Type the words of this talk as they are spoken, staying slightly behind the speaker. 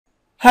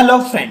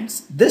Hello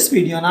friends, this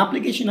video on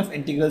application of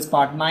integrals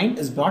part 9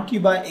 is brought to you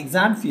by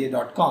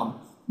examfear.com.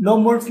 No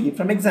more fear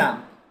from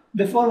exam.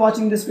 Before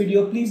watching this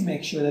video, please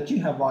make sure that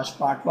you have watched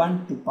part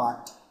 1 to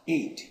part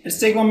 8. Let's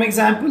take one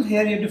example.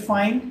 Here you have to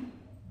find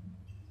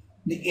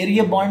the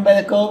area bounded by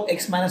the curve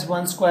x minus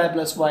 1 square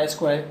plus y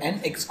square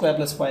and x square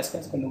plus y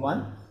square is equal to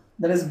 1.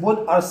 That is,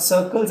 both are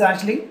circles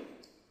actually.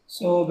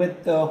 So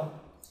with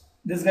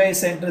this guy is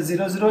center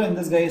 0, 0 and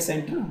this guy is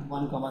center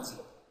 1, 0.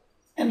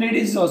 And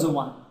radius is also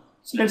 1.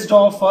 So let's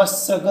draw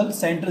first circle,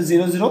 center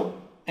 0, 0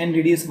 and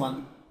radius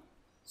 1.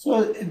 So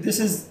if this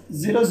is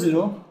 0,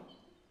 0,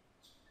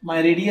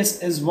 my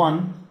radius is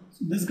 1.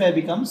 So this guy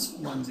becomes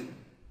 1, 0.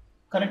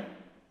 Correct?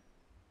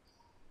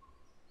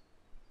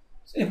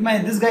 So if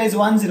this guy is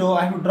 1, 0,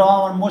 I have to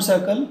draw one more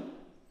circle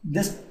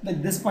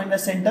with this point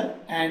as center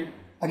and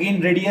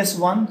again radius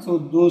 1. So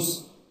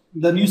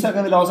the new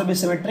circle will also be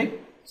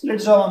symmetric. So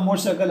let's draw one more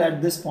circle at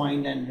this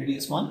point and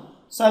radius 1.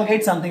 So I'll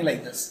get something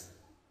like this.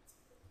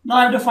 Now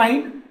I have to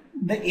find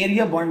the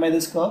area bounded by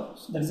this curve.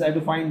 So that is, I have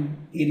to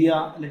find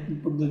area. Let me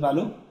put the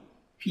value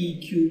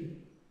PQRS.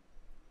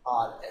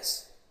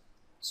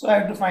 So I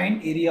have to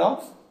find area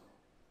of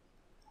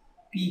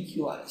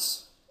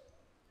PQRS.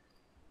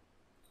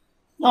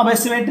 Now by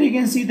symmetry you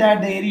can see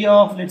that the area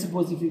of, let's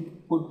suppose if you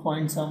put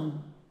point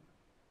some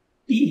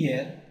T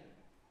here,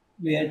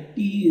 where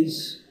T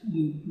is,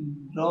 you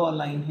draw a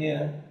line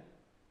here,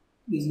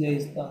 this guy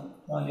is draw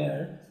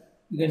here,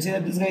 you can see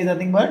that this guy is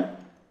nothing but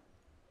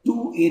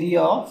 2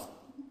 area of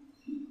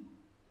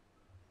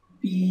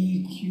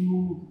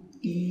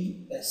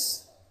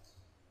PQTS.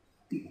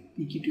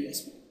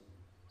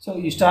 So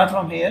you start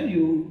from here,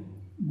 you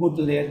go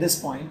to there, this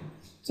point.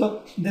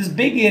 So this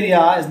big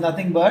area is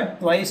nothing but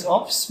twice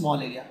of small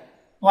area.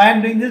 Why I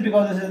am doing this?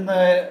 Because this is in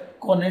the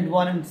coordinate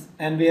 1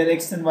 and where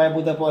x and y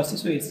both are positive,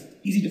 so it's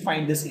easy to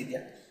find this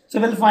area. So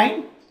we'll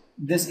find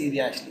this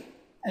area actually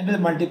and we'll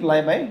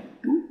multiply by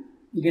 2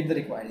 to get the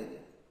required area.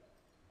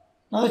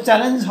 Now the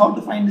challenge is how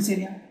to find this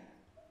area.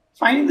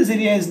 Finding this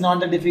area is not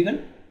that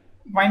difficult.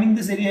 Finding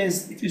this area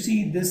is, if you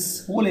see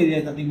this whole area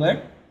is nothing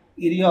but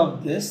area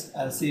of this,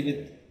 I'll say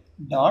with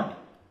dot,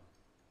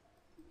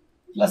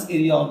 plus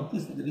area of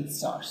this with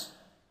stars.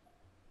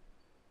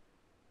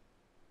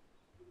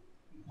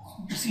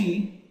 You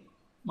see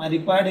my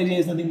required area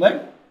is nothing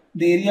but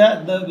the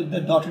area with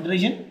the dotted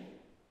region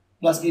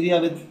plus area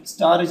with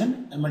star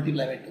region and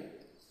multiply by 2.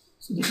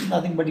 So this is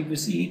nothing but, if you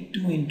see,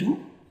 2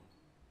 into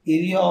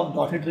area of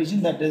dotted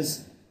region, that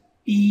is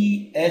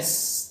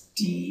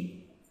PST,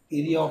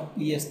 area of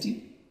PST,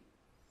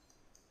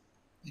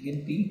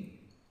 again P,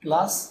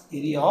 plus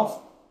area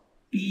of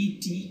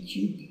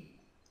PTQP.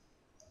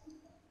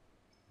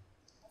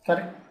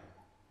 Correct?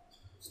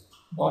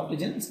 Dot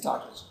region,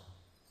 star region.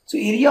 So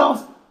area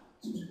of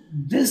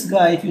this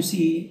guy, if you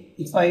see,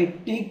 if I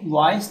take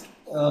y,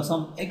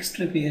 some x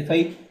strip here, if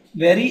I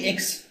vary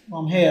x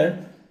from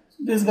here,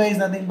 this guy is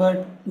nothing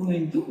but 2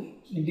 into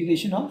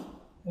integration of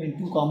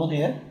 2 common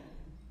here,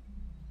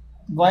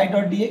 y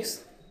dot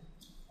dx,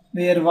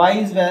 where y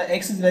is where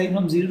x is varying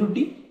from 0 to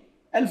t.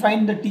 I'll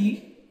find the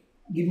t,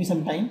 give me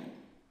some time,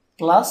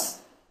 plus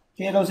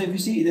here also if you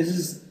see, this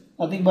is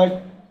nothing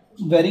but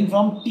varying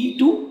from t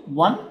to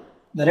 1,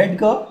 the red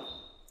curve,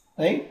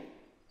 right?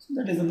 So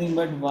that is nothing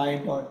but y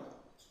dot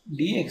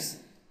dx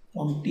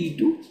from t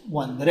to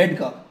 1, the red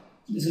curve.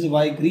 This is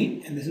y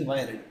green and this is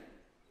y red.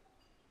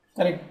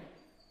 Correct?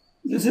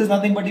 This is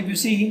nothing but, if you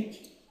see,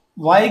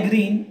 y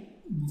green,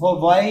 for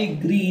y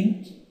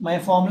green my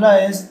formula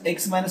is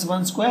x minus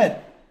 1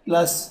 square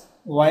plus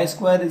y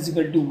square is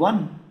equal to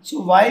 1.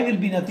 So y will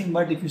be nothing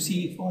but, if you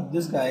see for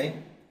this guy,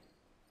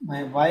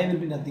 my y will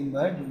be nothing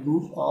but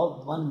root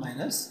of 1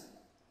 minus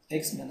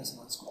x minus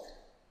 1 square.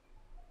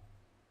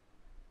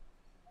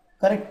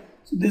 Correct?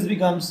 So this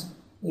becomes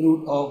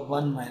root of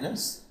 1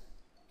 minus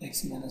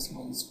x minus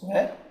 1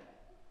 square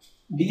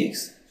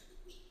dx,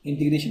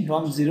 integration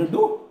from 0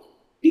 to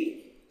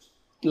t,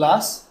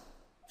 plus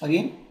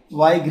again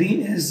y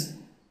green is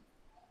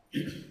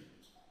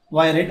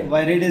y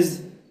red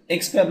is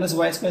x square plus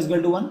y square is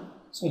equal to 1.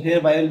 So here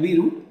y will be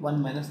root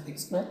 1 minus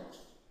x square.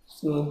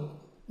 So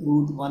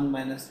root 1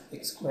 minus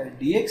x square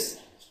dx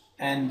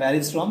and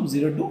varies from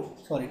 0 to,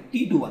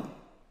 t to 1.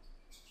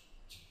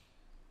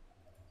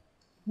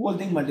 Whole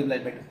thing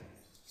multiplied by 2.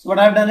 So what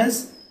I have done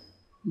is,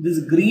 this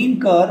green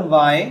curve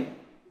y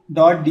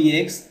dot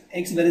dx,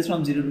 x varies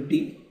from 0 to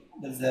t,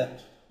 that's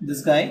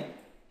this guy,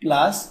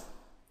 plus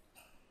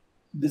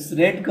this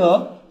red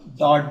curve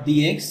dot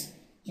dx,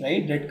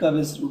 right? Red curve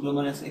is root 1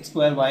 minus x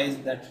square, y is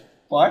that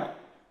part,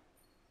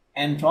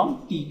 and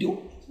from t to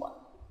 1.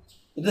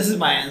 So this is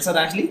my answer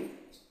actually.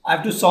 I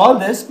have to solve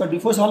this, but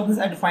before solving this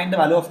I have to find the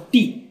value of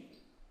t.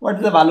 What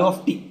is the value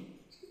of t?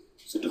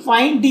 So to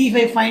find t, if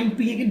I find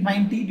p, I can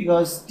find t,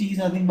 because t is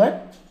nothing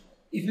but,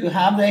 if you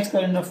have the x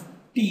coordinate of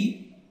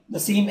t, the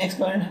same x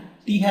coordinate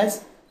t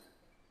has.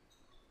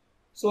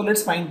 So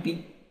let's find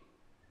p.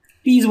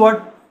 P is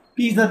what?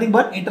 P is nothing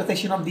but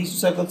intersection of these two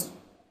circles.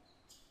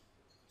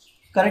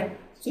 Correct?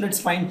 So let's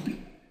find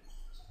p.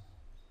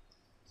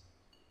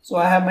 So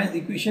I have my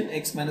equation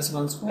x minus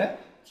 1 square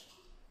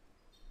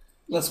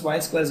plus y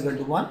square is equal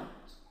to 1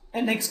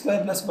 and x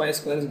square plus y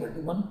square is equal to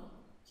 1.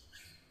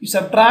 You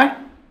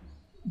subtract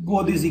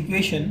both these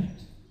equations,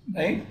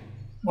 right?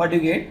 What you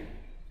get?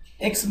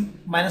 X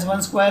minus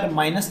 1 square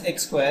minus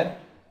x square,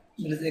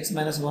 that is x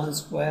minus 1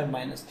 square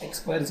minus x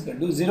square is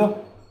equal to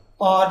 0,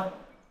 or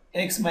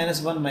x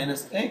minus 1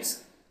 minus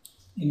x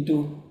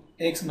into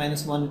x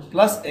minus 1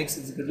 plus x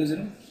is equal to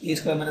 0, a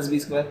square minus b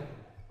square,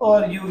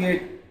 or you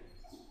get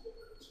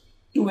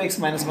 2x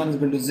minus 1 is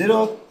equal to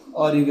 0,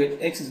 or you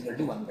get x is equal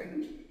to 1 by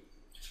 2.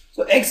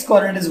 So x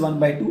coordinate is 1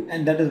 by 2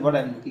 and that is what I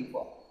am looking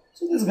for.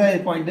 So this guy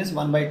point is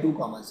 1 by 2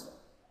 comma 0,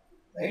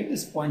 right?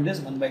 This point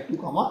is 1 by 2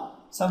 comma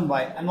some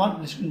y. I am not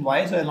mentioning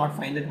y, so I will not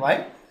find that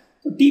y.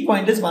 So t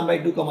point is 1 by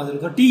 2 comma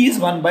 0. So t is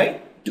 1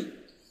 by 2.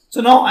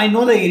 So now I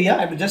know the area.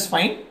 I have to just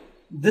find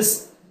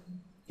this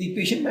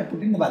equation by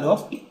putting the value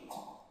of t.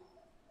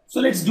 So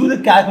let's do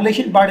the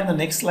calculation part in the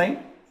next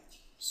slide.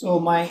 So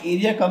my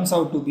area comes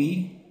out to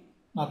be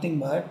nothing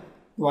but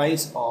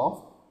twice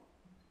of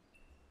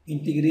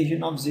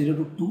integration of 0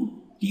 to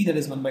 2 t, that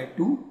is 1 by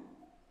 2,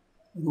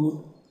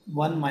 root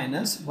 1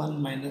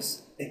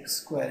 minus x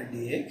square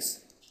dx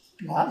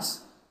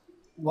plus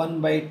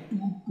 1 by 2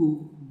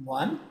 to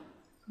 1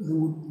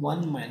 root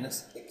 1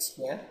 minus x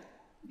square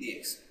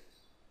dx.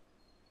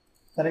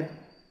 Correct?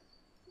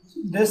 So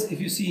this, if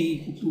you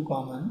see 2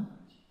 common,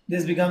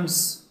 this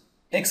becomes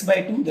x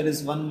by 2, that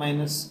is 1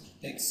 minus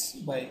x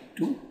by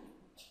 2,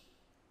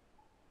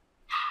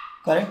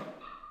 correct,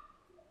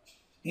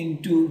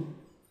 into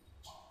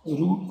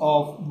root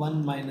of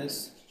 1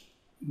 minus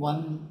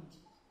 1,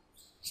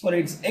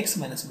 sorry, it's x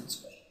minus 1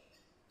 square.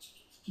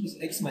 This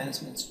is x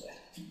minus 1 square.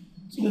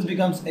 So this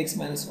becomes x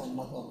minus 1,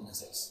 not 1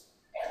 minus x,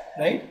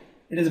 right?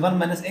 It is 1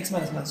 minus x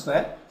minus 1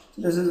 square.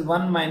 So this is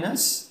 1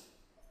 minus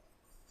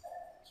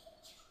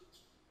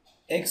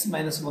x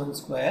minus 1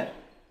 square,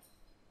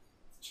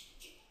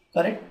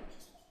 correct,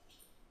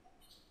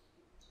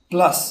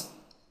 plus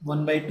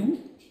 1 by 2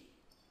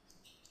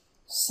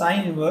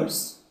 sine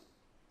inverse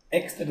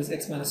x, that is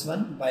x minus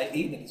 1 by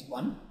a, that is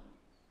 1,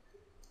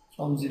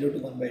 from 0 to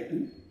 1 by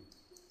 2,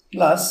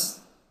 plus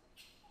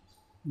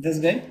this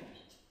guy,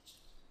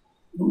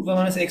 root 1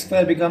 minus x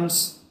square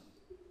becomes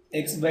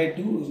x by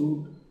 2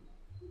 root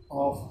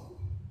of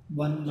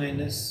 1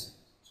 minus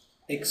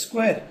x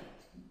square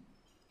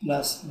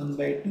plus 1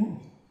 by 2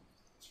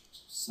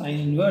 sine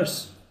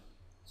inverse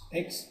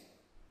x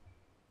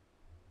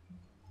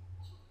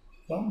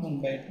from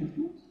 1 by 2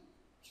 to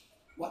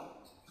 1.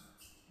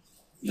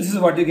 This is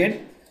what you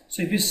get.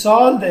 So if you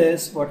solve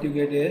this, what you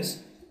get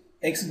is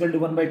x equal to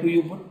 1 by 2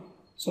 you put.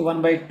 So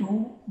 1 by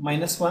 2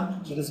 minus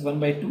 1, that is 1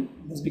 by 2.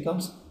 This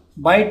becomes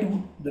by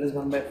 2, that is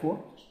 1 by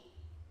 4.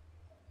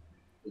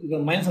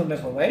 Minus 1 by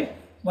 4, right?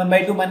 1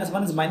 by 2 minus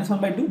 1 is minus 1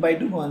 by 2, by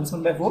 2 minus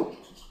 1 by 4.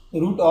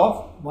 Root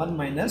of 1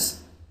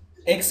 minus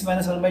x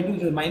minus 1 by 2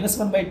 is minus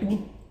 1 by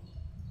 2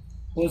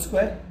 whole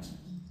square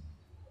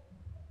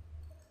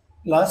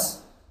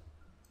plus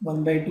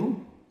 1 by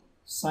 2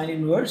 sine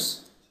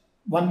inverse.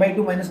 1 by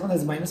 2 minus 1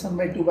 is minus 1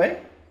 by 2 by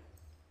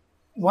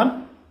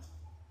 1,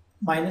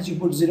 minus you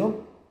put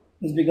 0,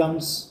 this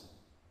becomes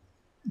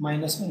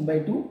minus 1 by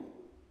 2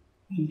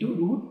 into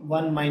root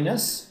 1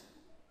 minus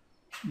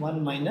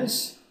 1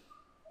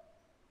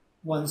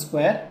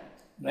 square,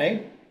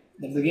 right?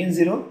 That's again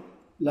 0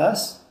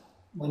 plus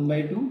 1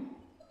 by 2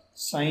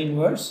 sine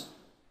inverse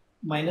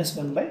minus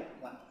 1 by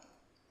 1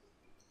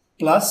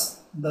 plus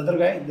the other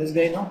guy, this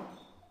guy now,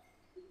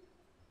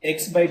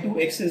 x by 2,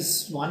 x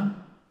is 1,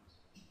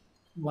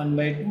 1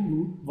 by 2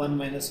 root 1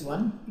 minus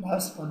 1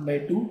 plus 1 by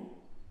 2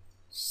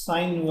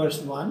 sine inverse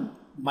 1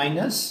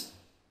 minus,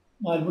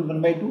 now I'll put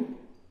 1 by 2,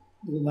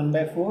 1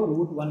 by 4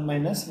 root 1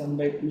 minus 1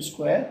 by 2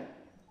 square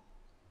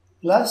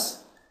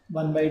plus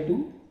 1 by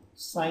 2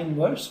 sine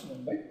inverse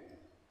 1 by 2.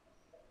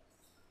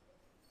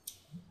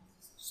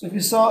 So if you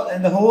saw,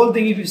 and the whole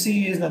thing if you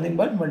see is nothing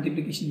but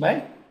multiplication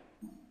by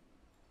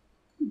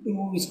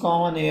 2 is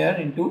common here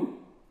into,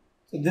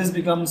 so this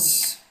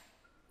becomes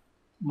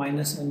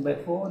minus 1 by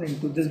 4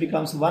 into this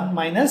becomes 1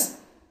 minus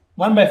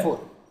 1 by 4,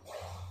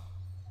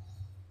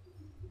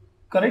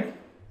 correct?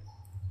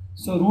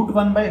 So root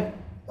 1 by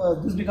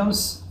this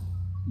becomes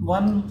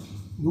 1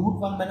 root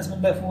 1 minus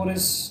 1 by 4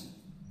 is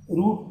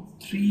root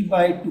 3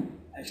 by 2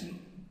 actually.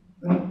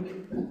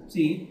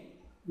 See,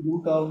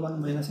 root of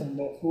 1 minus 1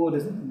 by 4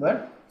 is nothing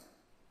but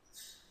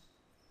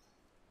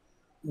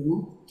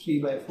root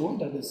 3 by 4,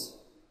 that is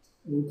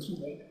root 3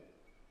 by 2,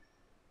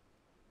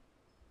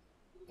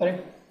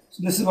 correct?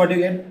 So this is what you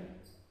get,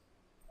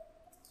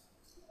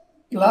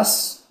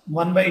 plus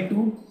 1 by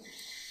 2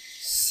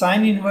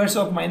 sine inverse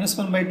of minus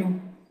 1 by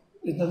 2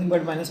 is nothing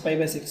but minus pi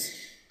by 6,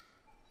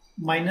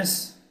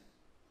 minus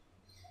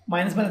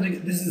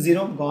this is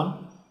 0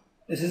 gone,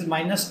 this is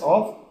minus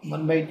of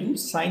 1 by 2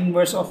 sine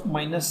inverse of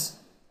minus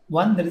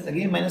 1, that is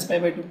again minus pi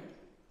by 2,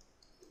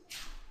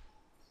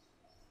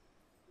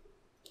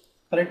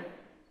 correct?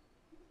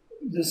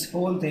 This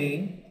whole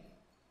thing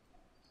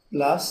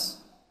plus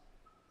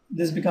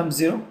this becomes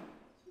 0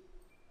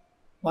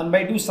 1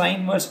 by 2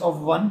 sine inverse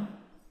of 1,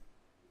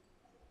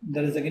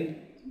 that is again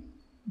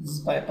this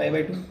is pi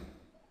by 2,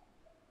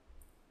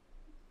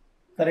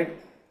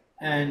 correct,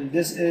 and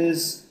this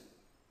is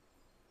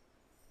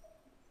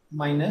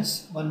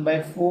minus 1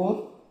 by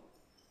 4,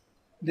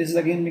 this is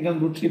again become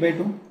root 3 by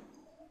 2,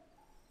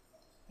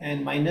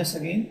 and minus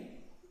again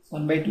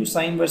 1 by 2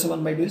 sine inverse of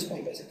 1 by 2 is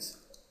pi by 6.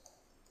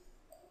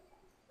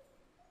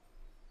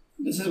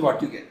 This is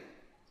what you get.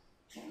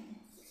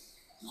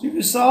 So if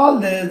you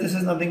solve this, this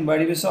is nothing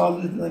but, if you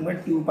solve this, nothing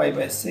but 2 pi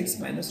by 6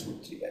 minus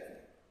root 3 by 4.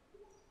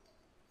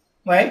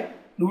 Right?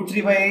 Root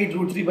 3 by 8,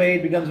 root 3 by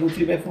 8 becomes root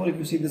 3 by 4 if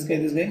you see this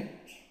guy.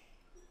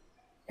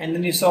 And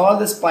then you solve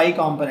this pi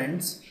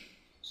components,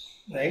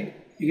 right?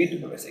 You get 2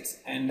 pi by 6.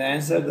 And the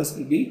answer this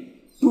will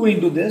be 2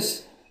 into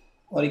this,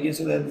 or you can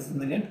say that this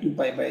is again 2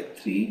 pi by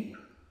 3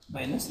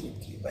 minus root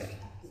 3 by 8.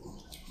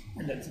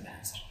 And that's the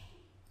answer.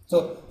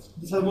 So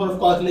this is more of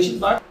calculation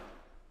part.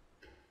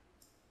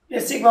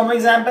 Let's take one more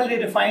example. We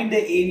have to find the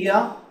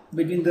area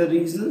between the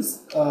regions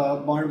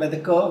bounded by the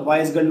curve y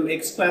is equal to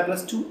x square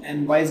plus 2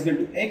 and y is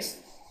equal to x.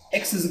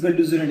 X is equal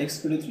to 0 and x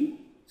is equal to 3.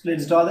 So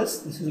let's draw this.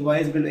 This is y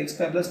is equal to x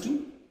square plus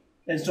 2.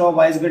 Let's draw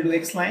y is equal to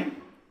x line.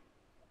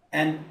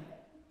 And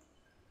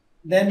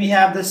then we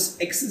have this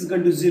x is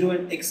equal to 0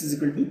 and x is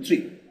equal to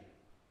 3.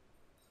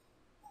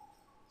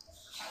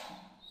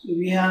 So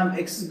we have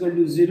x is equal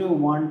to 0,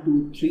 1,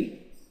 2,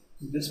 3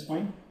 at this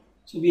point.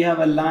 So we have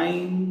a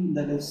line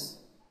that is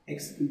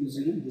x equal to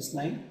 0, this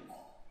line,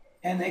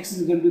 and x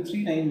is equal to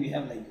 3 line we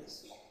have like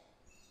this.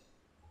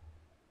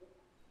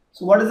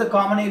 So what is the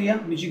common area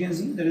which you can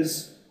see that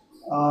is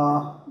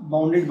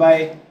bounded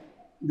by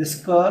this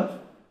curve,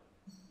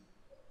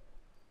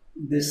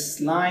 this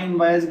line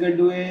y is equal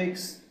to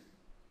x,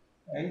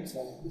 right?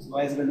 So this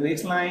y is equal to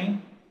x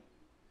line,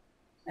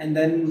 and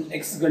then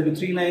x is equal to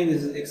 3 line,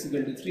 this is x is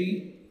equal to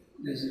 3,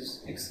 this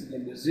is x is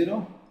equal to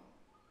 0,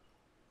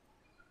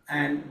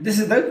 and this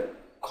is the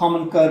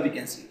common curve we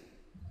can see.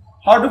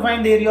 How to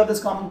find the area of this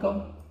common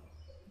curve?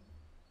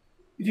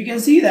 If you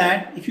can see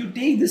that if you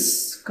take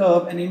this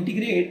curve and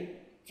integrate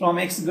from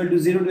x equal to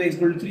 0 to x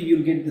equal to 3, you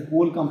will get the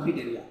whole complete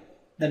area.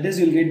 That is,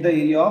 you will get the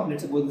area of,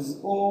 let's suppose this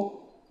is O,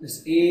 this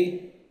is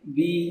A,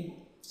 B,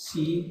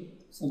 C,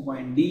 some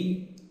point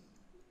D,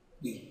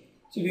 D.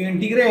 So if you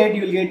integrate,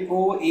 you will get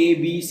O, A,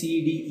 B,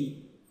 C, D,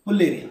 E,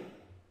 full area.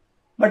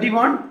 But you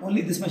want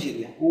only this much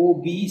area, O,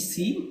 B,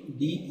 C,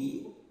 D,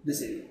 E,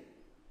 this area.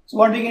 So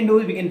what we can do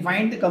is we can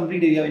find the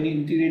complete area when you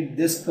integrate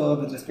this curve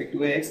with respect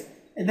to x,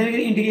 and then we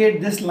can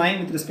integrate this line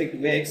with respect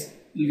to x,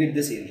 you will get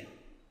this area.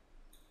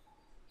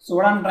 So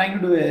what I am trying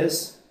to do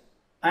is,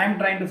 I am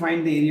trying to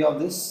find the area of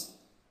this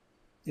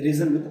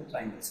region with the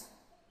triangles.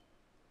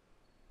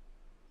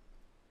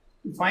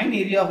 To find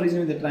area of region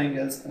with the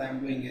triangles, what I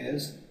am doing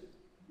is,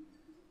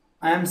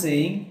 I am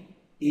saying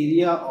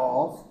area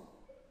of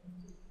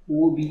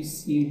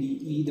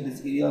OBCDE, that is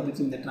area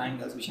between the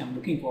triangles which I am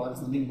looking for, is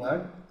nothing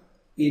but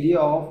area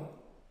of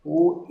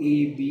OABCDEO.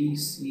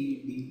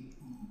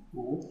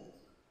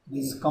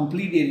 This is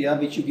complete area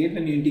which you get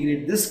when you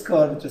integrate this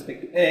curve with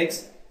respect to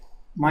x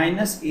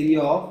minus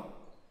area of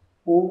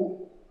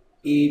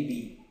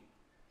OAB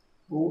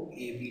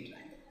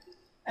triangle.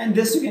 And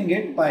this you can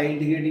get by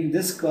integrating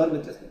this curve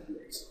with respect to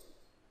x.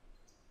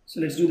 So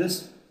let's do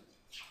this.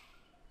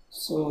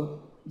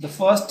 So the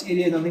first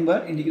area is nothing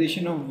but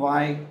integration of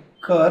y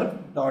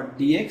curve dot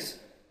dx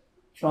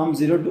from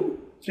 0 to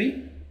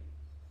 3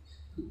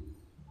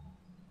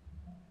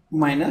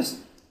 minus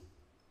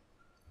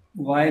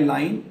y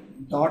line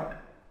dot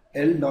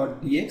L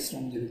dot dx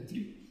from 0 to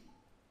 3.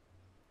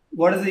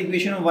 What is the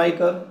equation of y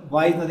curve?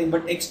 Y is nothing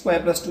but x square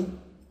plus 2.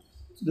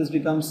 So this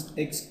becomes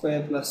x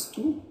square plus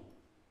 2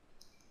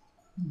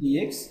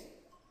 dx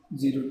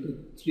 0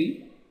 to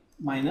 3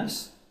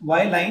 minus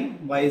y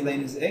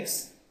line is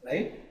x,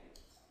 right?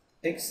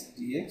 X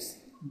dx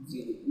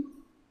 0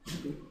 to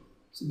 2.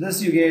 So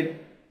this you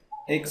get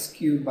x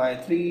cubed by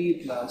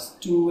 3 plus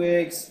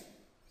 2x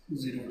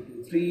 0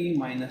 to 3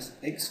 minus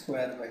x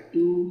square by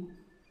 2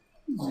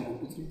 0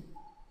 to 3.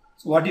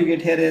 So what you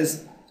get here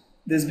is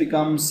this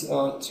becomes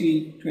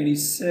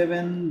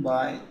 327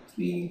 by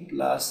 3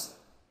 plus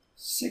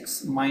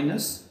 6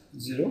 minus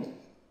 0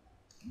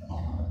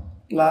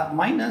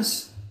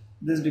 minus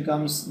this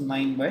becomes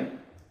 9 by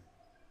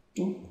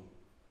 2.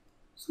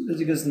 So this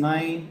becomes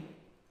 9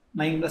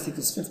 plus 6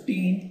 is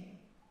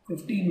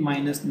 15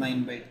 minus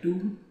 9 by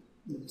 2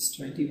 is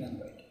 21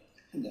 by 2.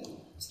 And that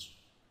is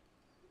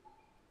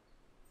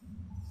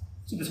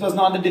so this was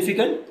not that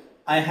difficult.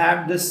 I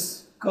have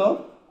this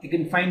curve, I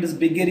can find this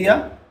big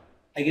area,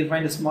 I can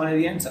find a small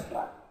area and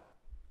subtract.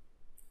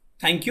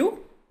 Thank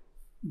you.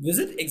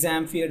 Visit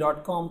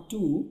examfear.com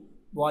to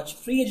watch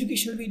free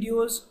educational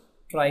videos,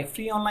 try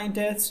free online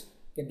tests,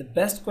 get the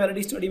best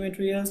quality study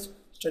materials,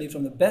 study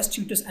from the best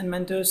tutors and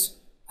mentors,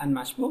 and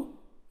much more.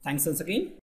 Thanks once again.